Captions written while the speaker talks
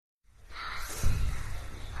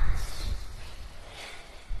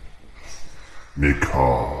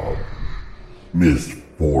Macabre. Misfortune.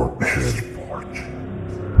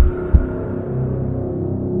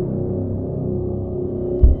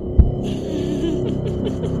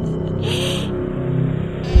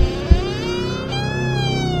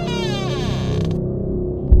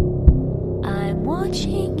 I'm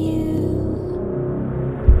watching you.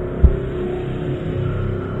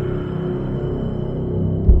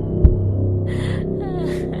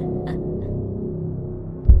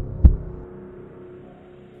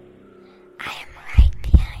 I am right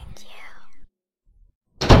behind you.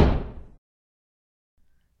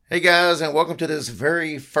 Hey guys, and welcome to this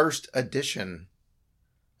very first edition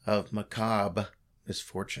of Macabre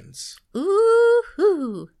Misfortunes.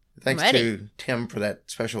 Ooh-hoo. Thanks Ready. to Tim for that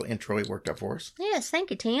special intro he worked up for us. Yes, thank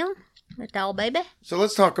you, Tim. The doll baby. So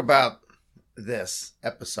let's talk about this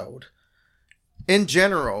episode. In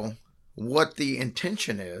general, what the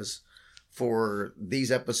intention is for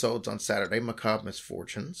these episodes on Saturday, Macabre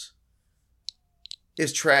Misfortunes,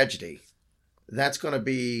 is tragedy. That's going to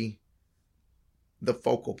be the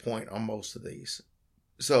focal point on most of these.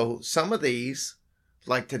 So some of these,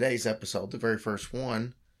 like today's episode, the very first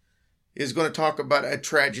one, is going to talk about a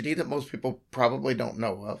tragedy that most people probably don't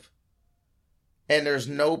know of. And there's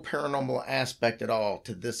no paranormal aspect at all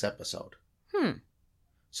to this episode.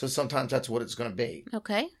 So sometimes that's what it's going to be.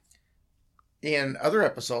 Okay. In other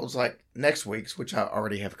episodes, like next week's, which I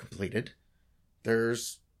already have completed,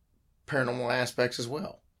 there's paranormal aspects as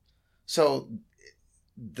well. So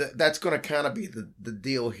that's going to kind of be the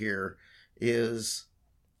deal here is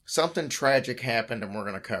something tragic happened and we're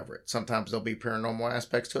going to cover it. Sometimes there'll be paranormal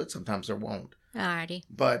aspects to it. Sometimes there won't. Alrighty.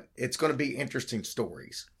 But it's going to be interesting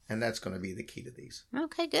stories. And that's going to be the key to these.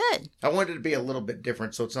 Okay, good. I wanted it to be a little bit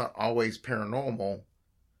different so it's not always paranormal.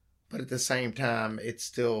 But at the same time, it's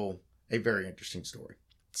still a very interesting story.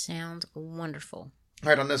 Sounds wonderful. All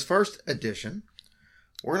right, on this first edition,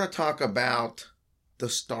 we're going to talk about the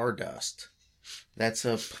Stardust. That's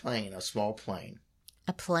a plane, a small plane.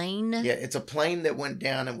 A plane? Yeah, it's a plane that went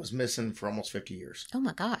down and was missing for almost 50 years. Oh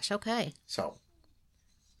my gosh, okay. So,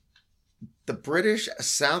 the British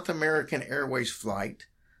South American Airways flight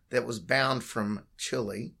that was bound from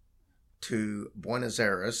Chile to Buenos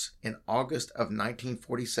Aires in August of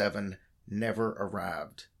 1947 never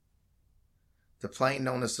arrived. The plane,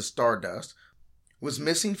 known as the Stardust, was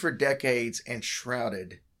missing for decades and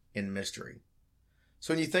shrouded in mystery.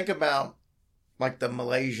 So when you think about like the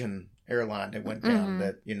Malaysian airline that went down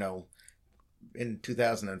that, in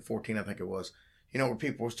 2014, I think it was, where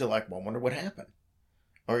people were still like, well, I wonder what happened.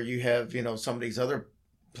 Or you have, some of these other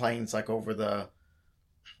planes like over the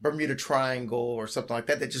Bermuda Triangle or something like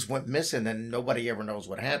that just went missing and nobody ever knows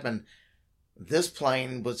what happened. This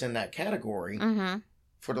plane was in that category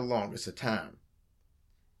for the longest of time.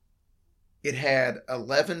 It had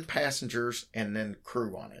 11 passengers and then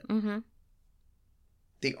crew on it.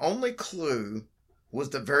 The only clue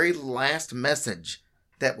was the very last message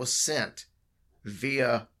that was sent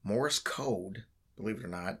via Morse code, believe it or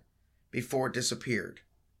not, before it disappeared.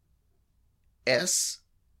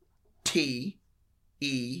 STENDEC.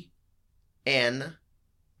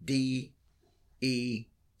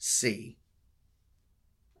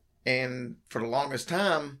 And for the longest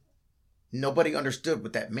time, nobody understood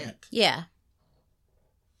what that meant. Yeah.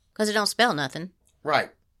 Because it don't spell nothing.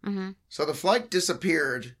 Right. Mm-hmm. So the flight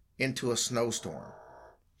disappeared into a snowstorm.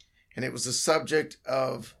 And it was the subject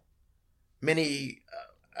of many,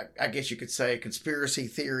 I guess you could say, conspiracy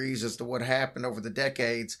theories as to what happened over the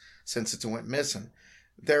decades since it went missing.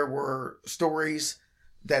 There were stories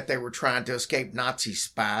that they were trying to escape Nazi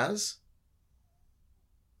spies.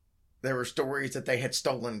 There were stories that they had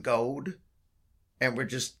stolen gold and were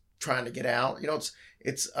just trying to get out.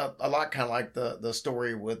 It's a lot kind of like the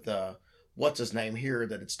story with what's his name here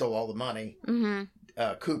that had stole all the money,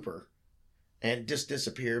 Cooper, and just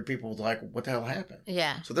disappeared. People were like, what the hell happened?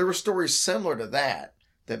 Yeah. So there were stories similar to that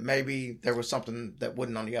maybe there was something that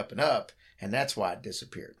wasn't on the up and up, and that's why it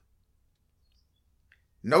disappeared.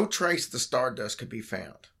 No trace of the Stardust could be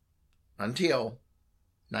found until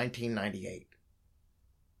 1998.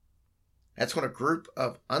 That's when a group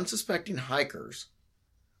of unsuspecting hikers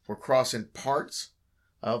were crossing parts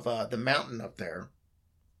of the mountain up there,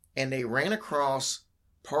 and they ran across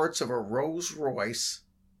parts of a Rolls-Royce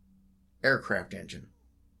aircraft engine,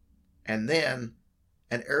 and then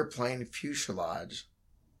an airplane fuselage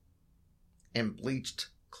and bleached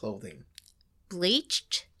clothing.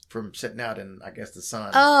 Bleached? From sitting out in, I guess, the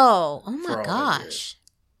sun. Oh for my all gosh. years.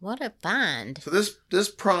 What a find. So this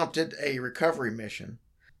prompted a recovery mission.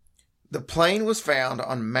 The plane was found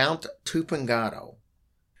on Mount Tupungato.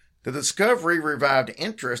 The discovery revived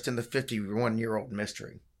interest in the 51-year-old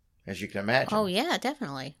mystery. as you can imagine. Oh, yeah,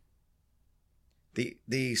 definitely.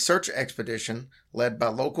 The search expedition, led by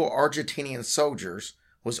local Argentinian soldiers,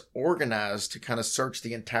 was organized to kind of search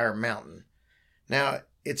the entire mountain. Now,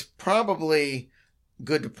 it's probably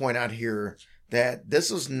good to point out here that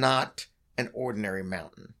this was not an ordinary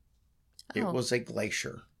mountain. It Oh. was a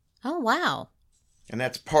glacier. Oh, wow. And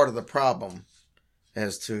that's part of the problem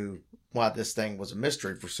as to why this thing was a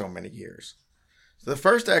mystery for so many years. So the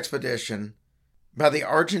first expedition by the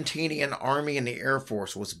Argentinian Army and the Air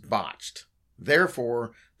Force was botched.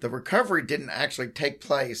 Therefore, the recovery didn't actually take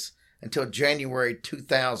place until January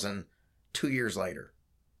 2000, 2 years later.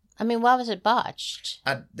 I mean, why was it botched?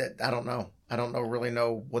 I don't know. I don't really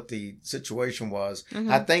know what the situation was.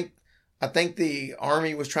 Mhm. I think the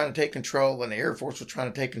Army was trying to take control and the Air Force was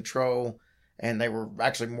trying to take control, and they were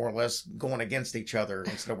actually more or less going against each other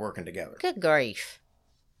instead of working together. Good grief.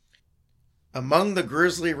 Among the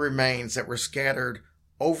grisly remains that were scattered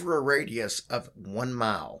over a radius of 1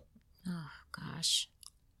 mile Oh, gosh.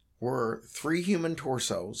 were 3 human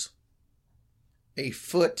torsos, a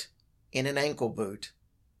foot in an ankle boot,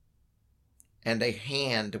 and a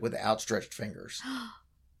hand with outstretched fingers.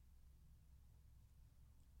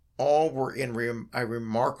 All were in a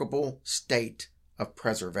remarkable state of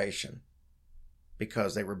preservation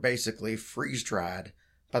because they were basically freeze-dried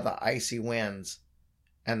by the icy winds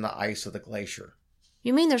and the ice of the glacier.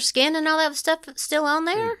 You mean their skin and all that stuff still on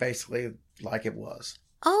It there? was basically like it was.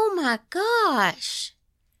 Oh, my gosh.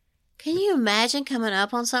 Can you imagine coming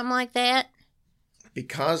up on something like that?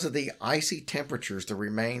 Because of the icy temperatures, the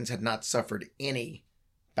remains had not suffered any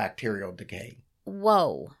bacterial decay.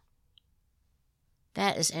 Whoa.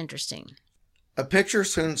 That is interesting. A picture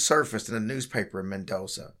soon surfaced in a newspaper in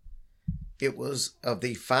Mendoza. It was of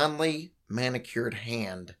the finely manicured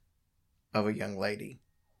hand of a young lady.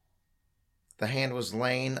 The hand was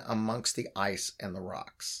laying amongst the ice and the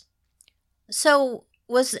rocks. So,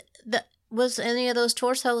 was any of those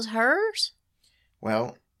torsos hers?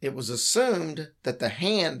 Well, it was assumed that the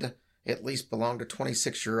hand at least belonged to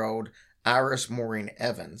 26-year-old Iris Maureen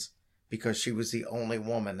Evans because she was the only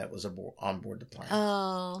woman that was on board the plane.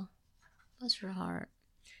 Oh, bless her heart.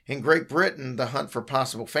 In Great Britain, the hunt for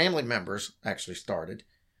possible family members actually started,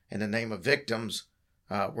 and the name of victims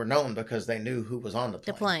were known because they knew who was on the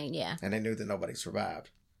plane. The plane, yeah. And they knew that nobody survived.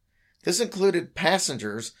 This included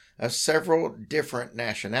passengers of several different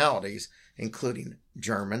nationalities, including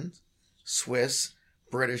Germans, Swiss,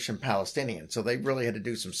 British, and Palestinian. So they really had to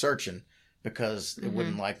do some searching because it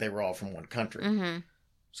wasn't like they were all from one country. Mm-hmm.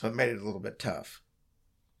 So it made it a little bit tough.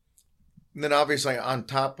 And then obviously on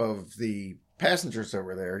top of the passengers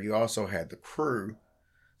over there, you also had the crew.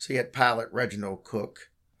 So you had pilot Reginald Cook,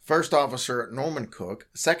 first officer Norman Cook,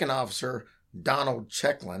 second officer Donald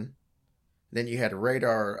Checklin. Then you had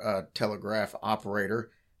radar telegraph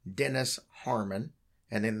operator Dennis Harmon,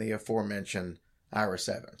 and then the aforementioned Iris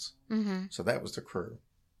Evans. Mm-hmm. So that was the crew.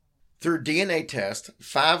 Through DNA test,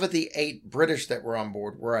 5 of the 8 British that were on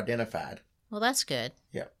board were identified. Well, that's good.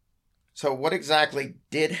 Yeah. So what exactly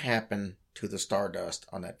did happen to the Stardust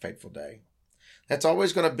on that fateful day? That's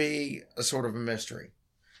always going to be a sort of a mystery.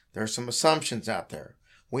 There are some assumptions out there.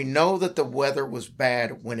 We know that the weather was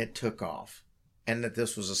bad when it took off, and that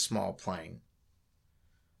this was a small plane.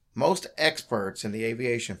 Most experts in the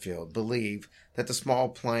aviation field believe that the small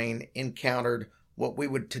plane encountered what we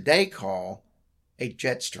would today call a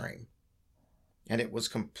jet stream, and it was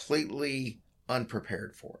completely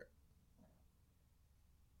unprepared for it.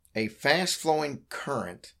 A fast-flowing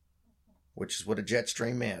current, which is what a jet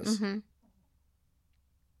stream is, Mm-hmm.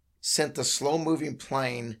 sent the slow-moving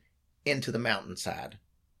plane into the mountainside.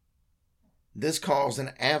 This caused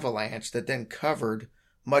an avalanche that then covered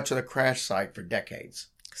much of the crash site for decades.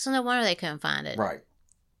 So no wonder they couldn't find it. Right.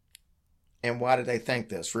 And why did they think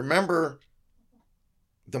this? Remember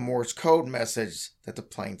the Morse code message that the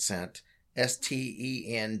plane sent,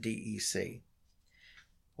 STENDEC.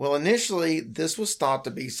 Well, initially, this was thought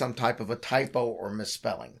to be some type of a typo or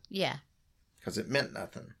misspelling Yeah. because it meant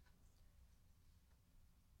nothing.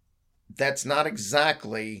 That's not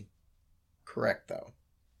exactly correct, though.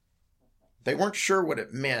 They weren't sure what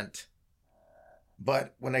it meant,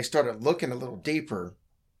 but when they started looking a little deeper,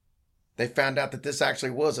 they found out that this actually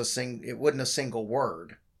was it wasn't a single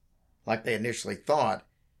word like they initially thought.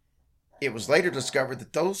 It was later discovered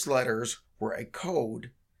that those letters were a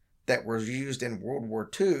code that was used in World War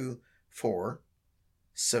II for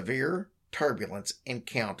severe turbulence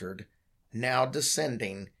encountered, now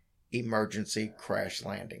descending, emergency crash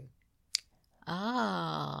landing.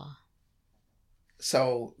 Oh.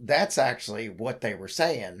 So that's actually what they were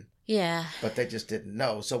saying, Yeah. but they just didn't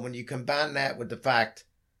know. So when you combine that with the fact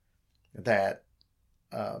that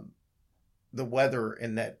the weather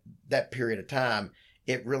in that period of time,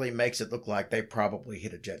 it really makes it look like they probably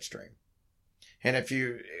hit a jet stream. And if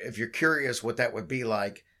you're curious what that would be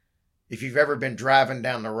like, if you've ever been driving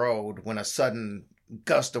down the road when a sudden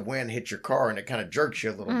gust of wind hits your car and it kind of jerks you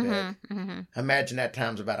a little bit, imagine that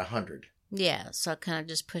times about 100. Yeah, so I kind of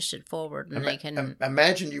just pushed it forward, and they can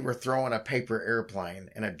imagine you were throwing a paper airplane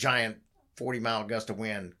and a giant 40-mile gust of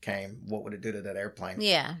wind came. What would it do to that airplane?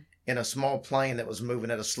 Yeah. In a small plane that was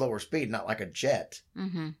moving at a slower speed, not like a jet.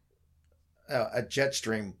 A jet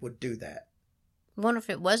stream would do that. I wonder if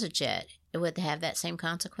it was a jet, it would have that same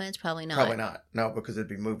consequence? Probably not. Probably not. No, because it'd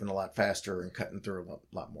be moving a lot faster and cutting through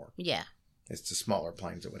a lot more. Yeah. It's the smaller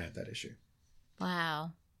planes that would have that issue.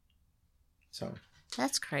 Wow. So.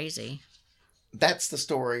 That's crazy. That's the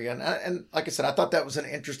story. And like I said, I thought that was an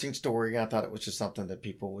interesting story. I thought it was just something that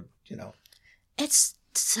people would, It's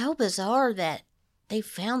so bizarre that they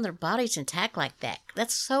found their bodies intact like that.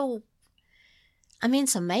 That's so... I mean,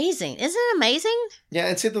 it's amazing. Isn't it amazing? Yeah,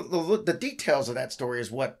 and see, the details of that story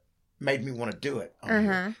is what made me want to do it.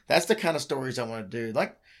 That's the kind of stories I want to do.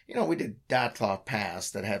 Like, we did Dyatlov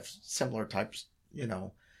Pass that have similar types,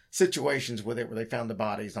 situations with it where they found the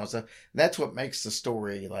bodies and all stuff. That's what makes the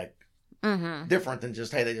story, like, different than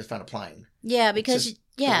just, hey, they just found a plane. Yeah, because,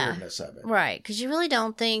 the weirdness of it. Right, because you really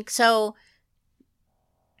don't think... So,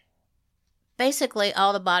 basically,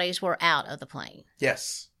 all the bodies were out of the plane.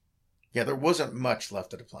 Yes. Yeah, there wasn't much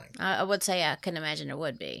left of the plane. I would say I couldn't imagine there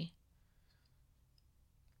would be.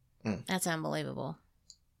 That's unbelievable.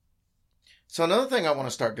 So another thing I want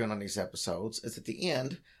to start doing on these episodes is at the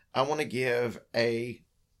end, I want to give a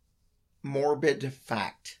morbid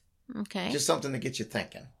fact. Okay. Just something to get you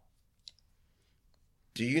thinking.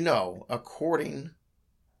 Do you know, according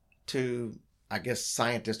to, I guess,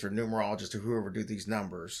 scientists or numerologists or whoever do these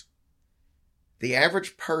numbers, the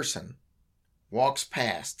average person walks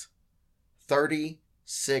past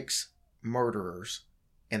 36 murderers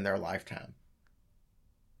in their lifetime.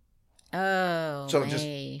 Oh, so just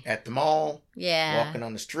at the mall, walking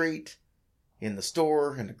on the street, in the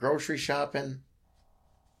store, in the grocery shopping,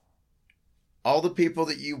 all the people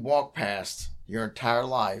that you walk past your entire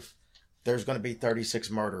life, there's going to be 36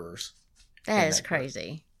 murderers. That is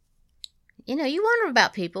crazy. You wonder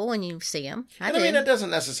about people when you see them. I mean, it doesn't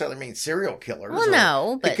necessarily mean serial killers. Well,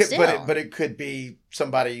 no, but still. But it could be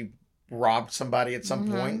somebody robbed somebody at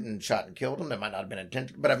some point and shot and killed them. That might not have been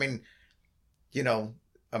intentional. But I mean,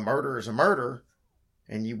 a murder is a murder,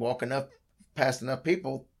 and you walk past enough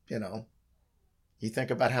people, you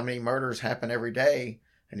think about how many murders happen every day,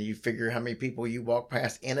 and you figure how many people you walk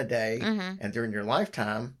past in a day and during your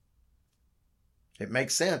lifetime. It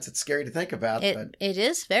makes sense. It's scary to think about. But it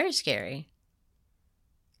is very scary.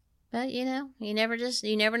 But, you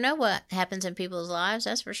never know what happens in people's lives.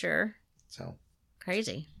 That's for sure. So.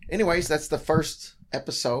 Crazy. Anyways, that's the first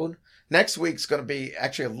episode. Next week's going to be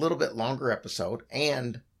actually a little bit longer episode.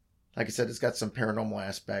 And, like I said, it's got some paranormal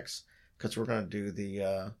aspects. Because we're going to do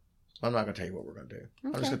I'm not going to tell you what we're going to do. Okay.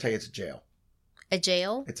 I'm just going to tell you it's a jail. A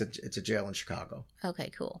jail? It's a jail in Chicago.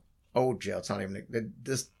 Okay, cool. Old jail. It's not even...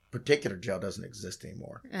 This particular jail doesn't exist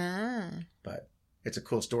anymore. But it's a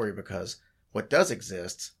cool story because what does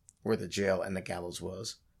exist, where the jail and the gallows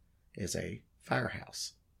was, is a fire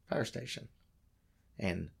station.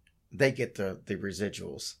 And they get the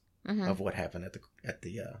residuals of what happened at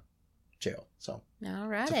the jail. So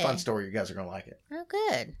it's a fun story. You guys are going to like it. Oh,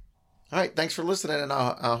 good. All right. Thanks for listening. And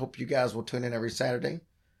I hope you guys will tune in every Saturday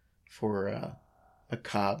for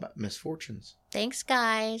Macabre Misfortunes. Thanks,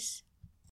 guys.